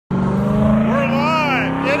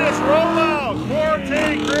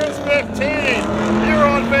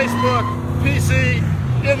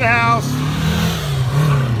the house.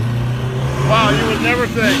 Wow, you would never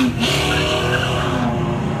think.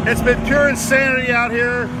 It's been pure insanity out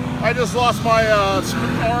here. I just lost my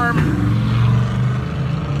arm.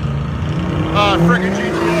 Frickin'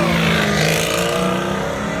 GTO.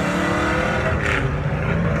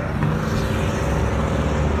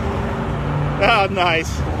 Ah,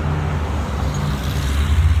 nice.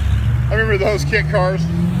 I remember those kit cars.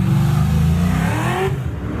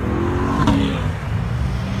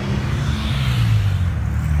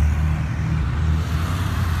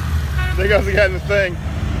 There goes the guy in the thing.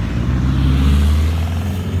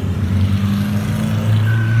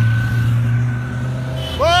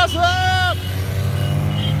 What's up?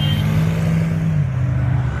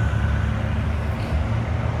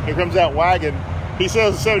 Here comes that wagon. He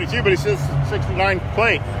says 72, but he says 69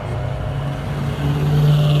 plate.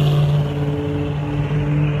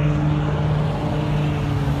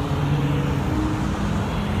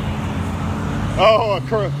 Oh, a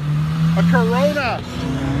Corona.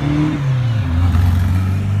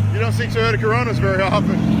 You don't see Toyota Coronas very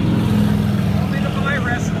often. Only the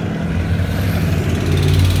virus.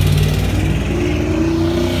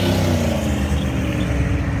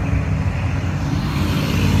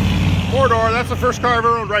 Four-door, that's the first car I've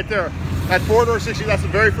ever owned right there. That four-door 60, that's the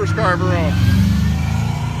very first car I've ever owned.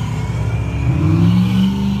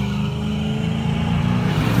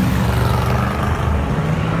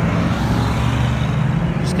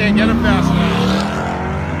 Just can't get them fast enough.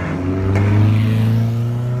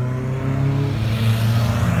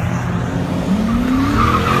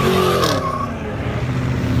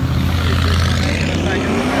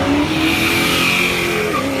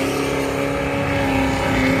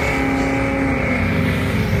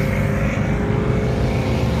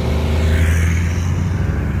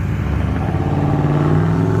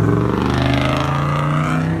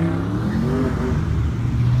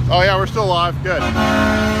 Oh yeah, we're still live. Good. Yeah!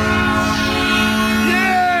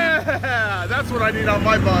 That's what I need on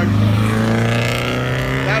my bug.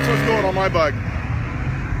 That's what's going on my bug.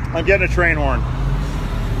 I'm getting a train horn.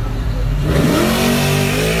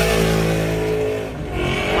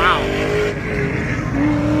 Wow.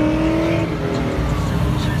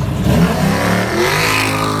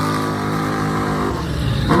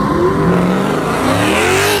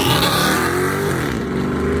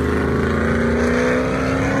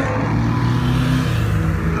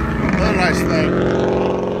 Nice thing.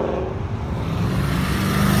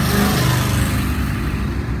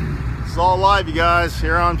 It's all live, you guys,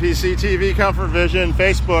 here on PCTV ComfortVision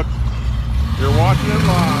Facebook. You're watching it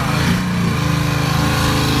live.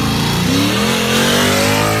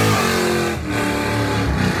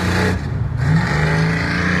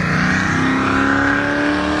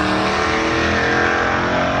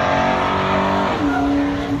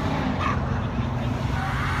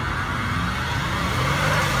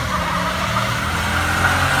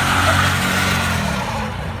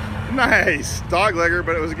 Nice dog legger,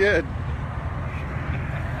 but it was good.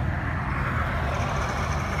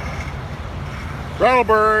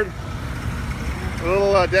 Rattlebird. A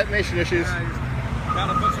little detonation issues. Yeah,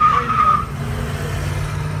 gotta put some premium.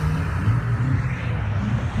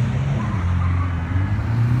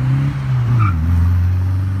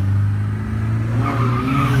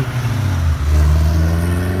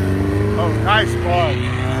 Oh, nice bus.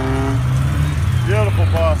 Beautiful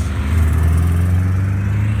bus.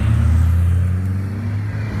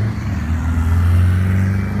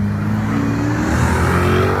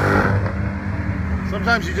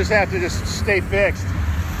 Sometimes you just have to just stay fixed.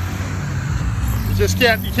 You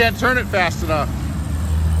can't turn it fast enough.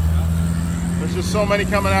 There's just so many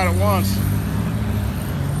coming out at once.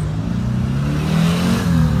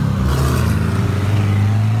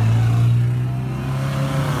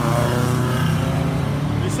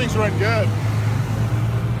 These things run good.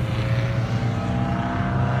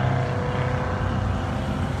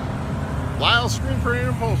 Lyle Screen Printing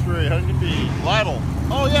and Upholstery, Huntington Beach. Lytle.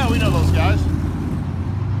 Oh yeah, we know those guys.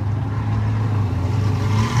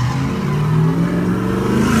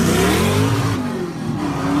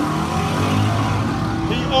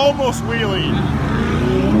 Almost wheeling.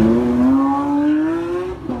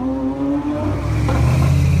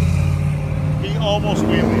 He almost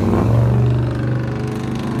wheeling.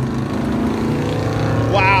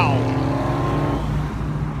 Wow.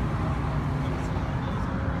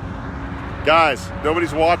 Guys,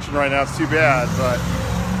 nobody's watching right now. It's too bad, but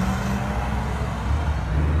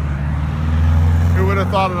who would have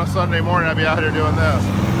thought on a Sunday morning I'd be out here doing this?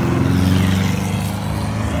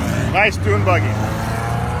 Nice dune buggy.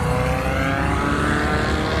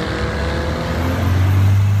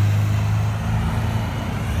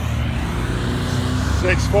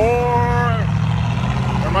 6'4",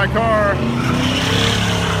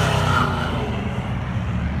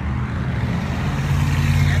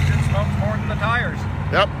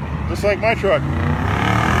 Yep, just like my truck.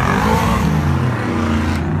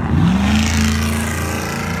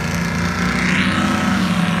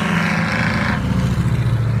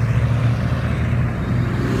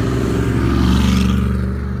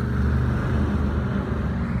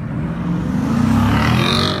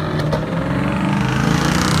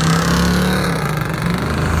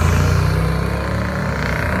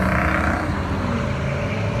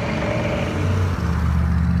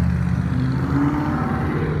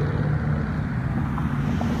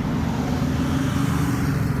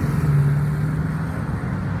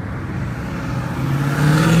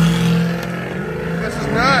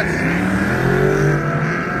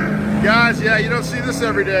 Guys, yeah, you don't see this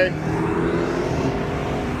every day.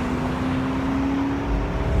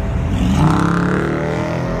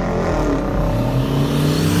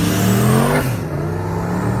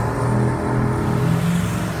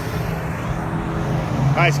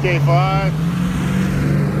 Nice K5.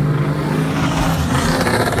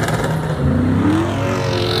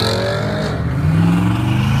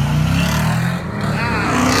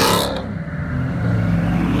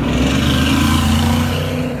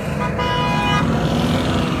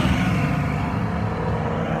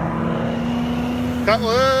 Cut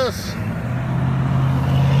loose.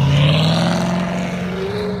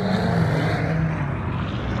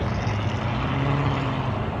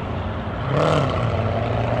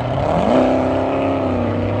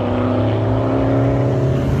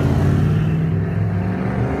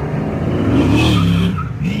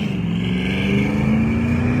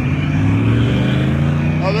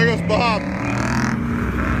 Oh, there goes Bob.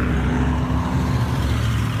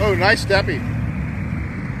 Oh, nice steppy.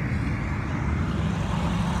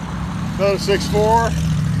 Another 6.4.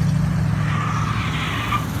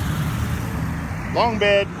 Long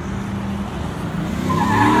bed.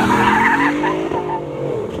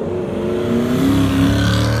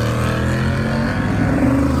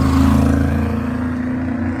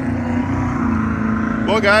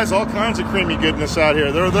 Well, guys, all kinds of creamy goodness out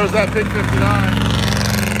here. There's that big 59.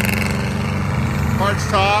 Parts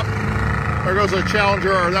top. There goes a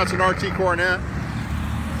Challenger, or that's an RT Coronet.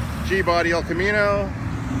 G-body El Camino.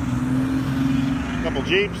 Couple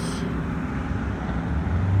Jeeps,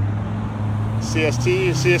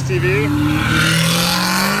 CSTV,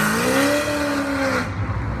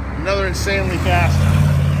 another insanely fast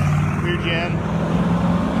rear gen.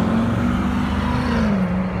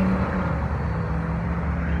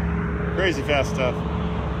 Crazy fast stuff.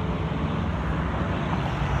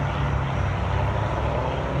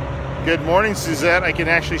 Good morning, Suzette. I can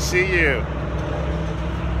actually see you.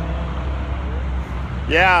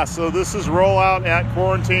 Yeah, so this is rollout at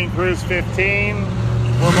Quarantine Cruise 15.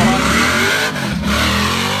 We're behind.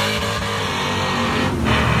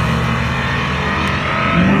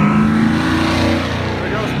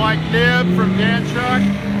 There goes Mike Nibb from Dan Chuck.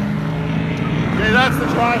 Okay, that's the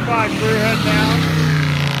Tri-Fi crew head down.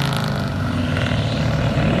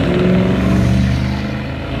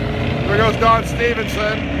 There goes Don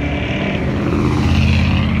Stevenson.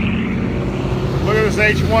 Look at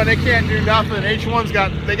this H1, they can't do nothing. H1's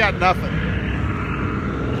they got nothing.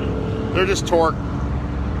 They're just torque.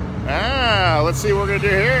 Let's see what we're gonna do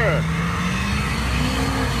here.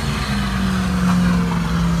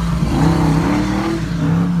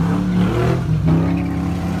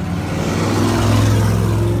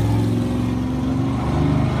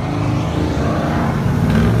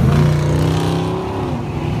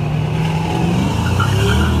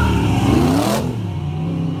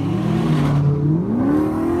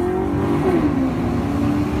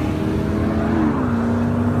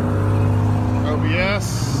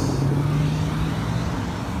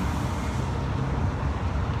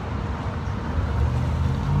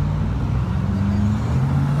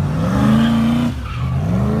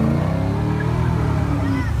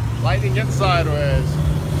 Lightning getting sideways.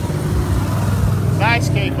 Nice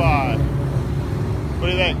K5. What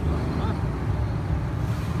do you think?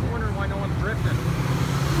 I'm wondering why no one's drifting.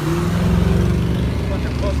 Bunch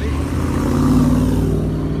of pussies.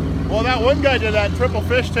 Well, that one guy did that triple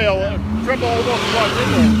fishtail, triple almost plugged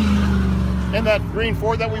in that green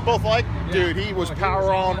Ford that we both like. Yeah. Dude, he was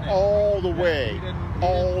power on all the way.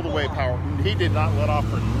 All the way power. He did not let off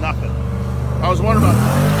for nothing. I was wondering about.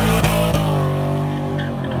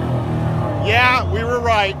 Yeah, we were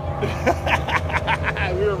right.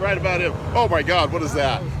 We were right about him. Oh my God, what is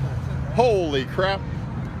that? Holy crap.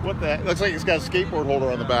 What the heck? Looks like it's got a skateboard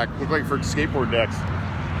holder on the back. Looks like for skateboard decks.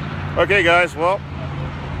 Okay, guys, well,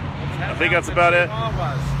 I think that's about it.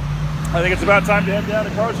 I think it's about time to head down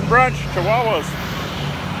to Carson Brunch, Chihuahuas.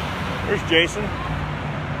 There's Jason.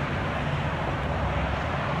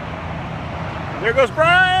 There goes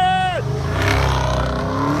Brian!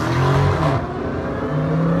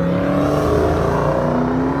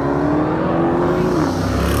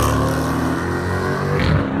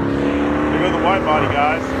 There goes the wide body,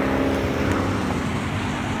 guys.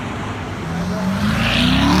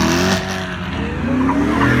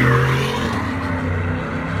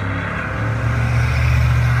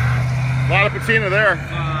 A lot of patina there.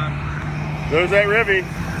 There's that ribby.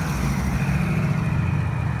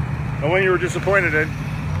 The one you were disappointed in.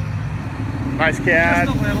 Nice cat.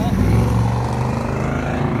 Just a little.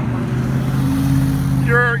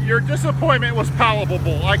 Your disappointment was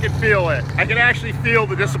palpable. I could feel it. I could actually feel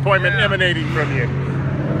the disappointment emanating from you.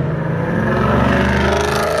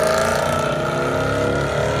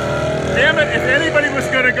 Damn it, if anybody was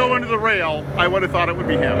going to go into the rail, I would have thought it would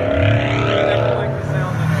be him. I never liked the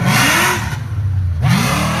sound of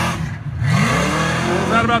Was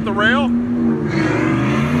that about the rail?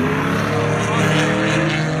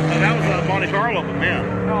 That was Monte Carlo, but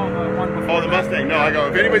man. No, the one before. Oh, the Mustang. No, I go,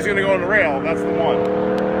 if anybody's going to go on the rail, that's the one.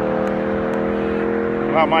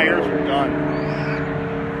 Wow, my ears are done.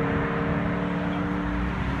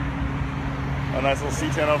 A nice little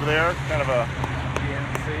C10 over there. Kind of a...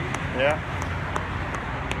 GMC. Yeah.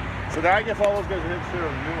 So now I guess all those guys are hitting through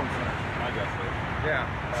the new ones. I guess so. Yeah.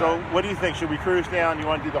 So what do you think? Should we cruise down? You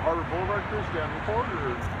want to do the Harvard Boulevard cruise down Newport?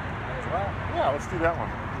 Or... Well, yeah, let's do that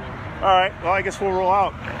one. All right. Well, I guess we'll roll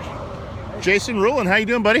out. Jason Rulin, how you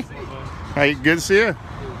doing, buddy? Hey, good to see you.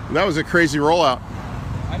 That was a crazy rollout.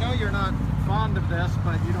 I know you're not fond of this,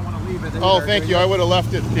 but you don't want to leave it. Oh, either, thank do you. I would have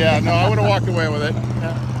left it. Yeah, no, I would have walked away with it.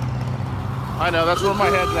 Yeah. I know, that's where my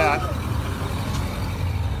head's at.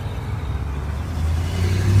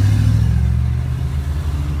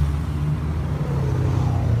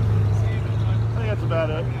 I think that's about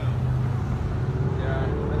it. Yeah,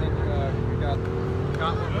 I think we got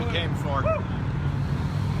what we came for.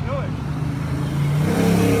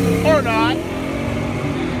 Or not.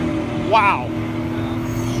 Wow.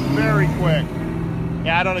 Very quick.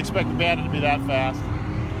 Yeah, I don't expect the Bandit to be that fast.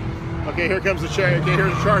 Okay, here comes the Charger. Okay,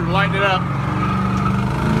 here's the Charger. Lighten it up.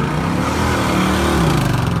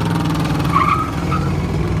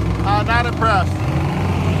 Not impressed.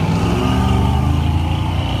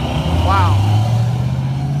 Wow.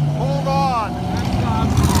 Hold on.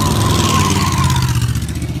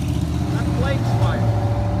 That's Blake's wife.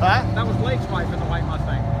 Huh? That was Blake's wife in the white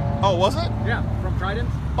Mustang. Oh, was it? Yeah, from Trident.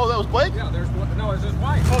 Oh, that was Blake? Yeah, no, it's his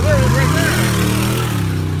wife. Oh, there it is right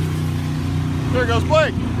there. There goes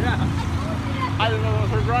Blake. Yeah. I didn't know that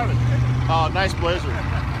was her driving. Oh, nice Blazer.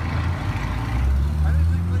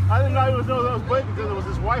 I didn't know that was Blake because it was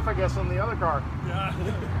his wife, I guess, on the other car. Yeah.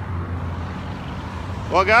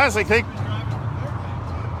 Well, guys, I think...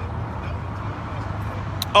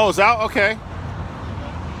 Oh, it's out? Okay.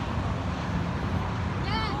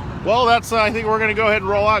 Well, that's. I think we're going to go ahead and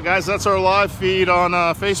roll out, guys. That's our live feed on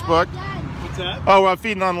Facebook. What's that? Oh, I'm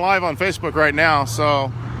feeding on live on Facebook right now.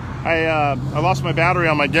 So I lost my battery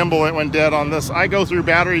on my gimbal. It went dead on this. I go through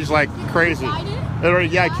batteries like crazy.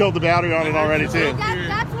 Yeah, I killed the battery on it already, too.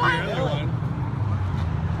 That's why.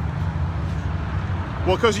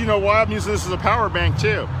 Well, because you know why? I'm using this as a power bank,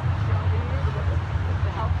 too.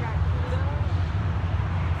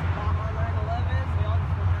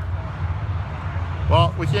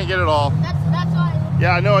 Well, we can't get it all. That's why.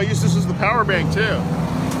 Yeah, I know. I use this as the power bank, too.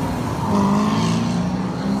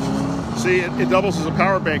 See, it doubles as a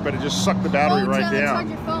power bank, but it just sucked the battery right down. Charge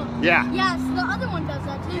your phone. Yeah. Yes, the other one does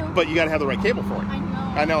that too. But you got to have the right cable for it. I know.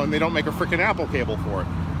 I know, and they don't make a freaking Apple cable for it.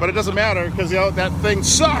 But it doesn't matter because that thing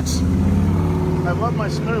sucks. I love my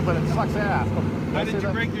Smooth, but it sucks ass. How did you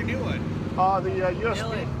break your new one? The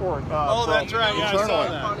USB port. Oh, that's right. Yeah, I saw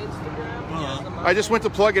that. On Instagram. I just went to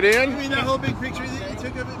plug it in. You mean that whole big picture that you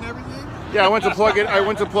took of it and everything? Yeah, I went to plug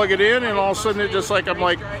it in, and all of a sudden it just like, I'm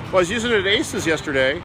like, well, I was using it at Aces yesterday,